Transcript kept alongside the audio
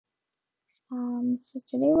So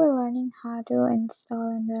today we're learning how to install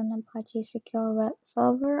and run Apache Secure Web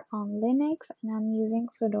Server on Linux, and I'm using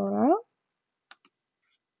Fedora.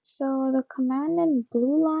 So the command in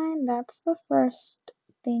blue line, that's the first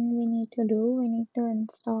thing we need to do. We need to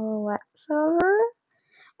install a web server,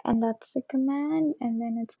 and that's the command, and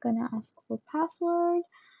then it's gonna ask for password,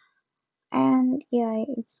 and yeah,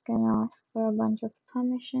 it's gonna ask for a bunch of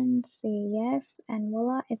permissions, say yes, and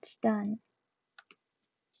voila, it's done.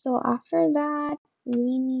 So after that,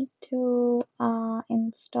 we need to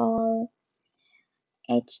install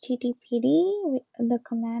HTTPD. The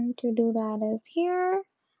command to do that is here,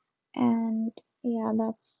 and yeah,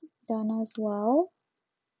 that's done as well.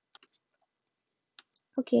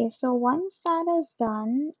 Okay, so once that is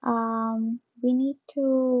done, we need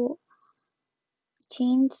to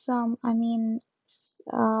change some.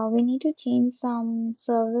 We need to change some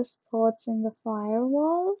service ports in the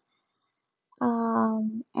firewall.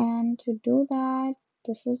 And to do that,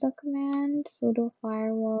 this is a command sudo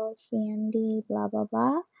firewall cmd blah blah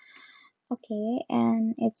blah. Okay,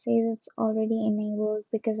 and it says it's already enabled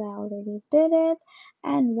because I already did it.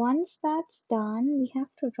 And once that's done, we have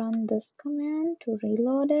to run this command to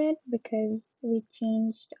reload it because we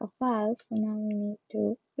changed a file, so now we need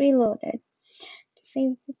to reload it to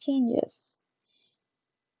save the changes.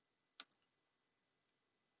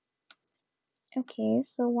 Okay,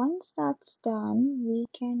 so once that's done, we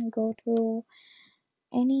can go to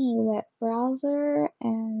any web browser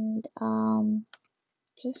and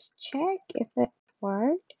just check if it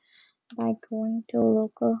worked by going to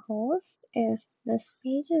localhost. If this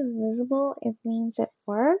page is visible, it means it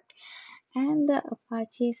worked and the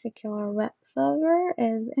Apache Secure Web Server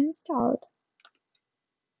is installed.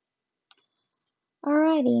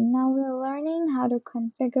 Alrighty, now we're learning how to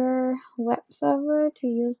configure web server to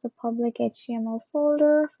use the public HTML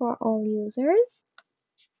folder for all users.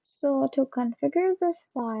 So to configure this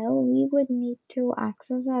file, we would need to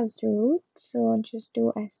access as root. So just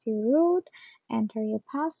do su root, enter your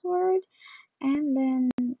password, and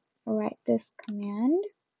then write this command.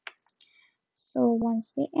 So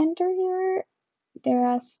once we enter here, there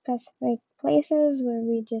are specific places where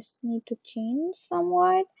we just need to change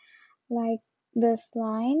somewhat, like this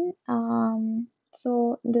line.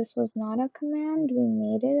 So this was not a command, we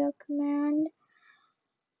made it a command.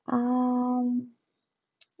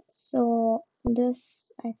 So this,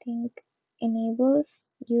 I think,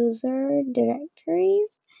 enables user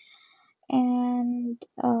directories, and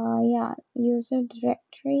yeah, user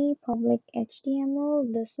directory public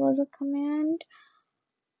HTML. This was a command.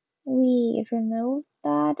 We removed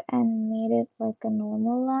that and made it like a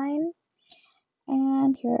normal line.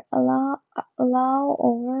 And here, allow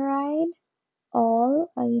override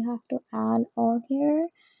all. You have to add all here,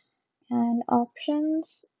 and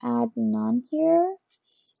options, add none here.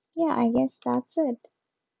 Yeah, I guess that's it.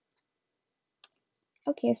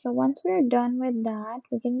 Okay, so once we're done with that,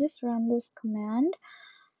 we can just run this command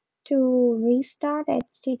to restart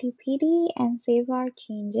HTTPD and save our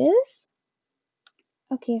changes.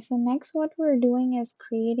 Okay, so next what we're doing is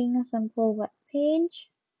creating a simple web page.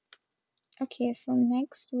 Okay, so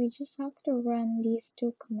next we just have to run these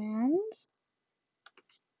two commands.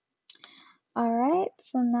 Alright,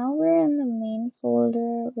 so now we're in the main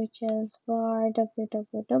folder, which is var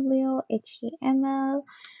www html,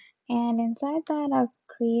 and inside that I've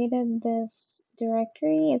created this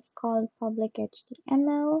directory. It's called public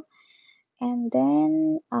HTML, and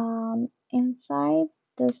then inside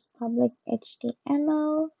this public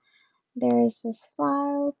HTML there is this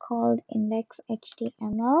file called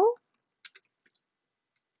index.html,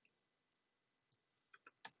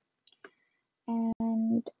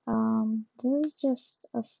 and this is just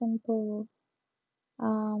a simple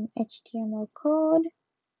HTML code,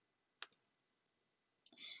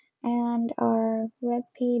 and our web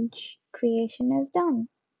page creation is done.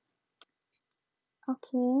 Okay,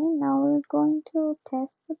 now we're going to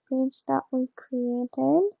test the page that we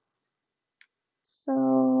created.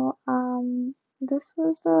 So this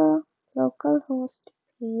was a localhost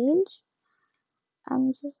page.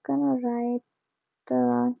 I'm just gonna write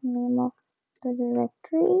the name of the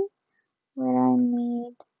directory where I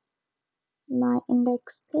made my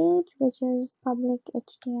index page, which is public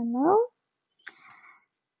HTML.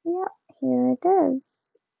 Yeah, here it is.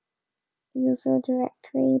 User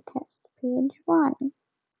directory test page 1.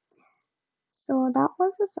 So that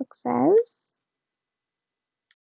was a success.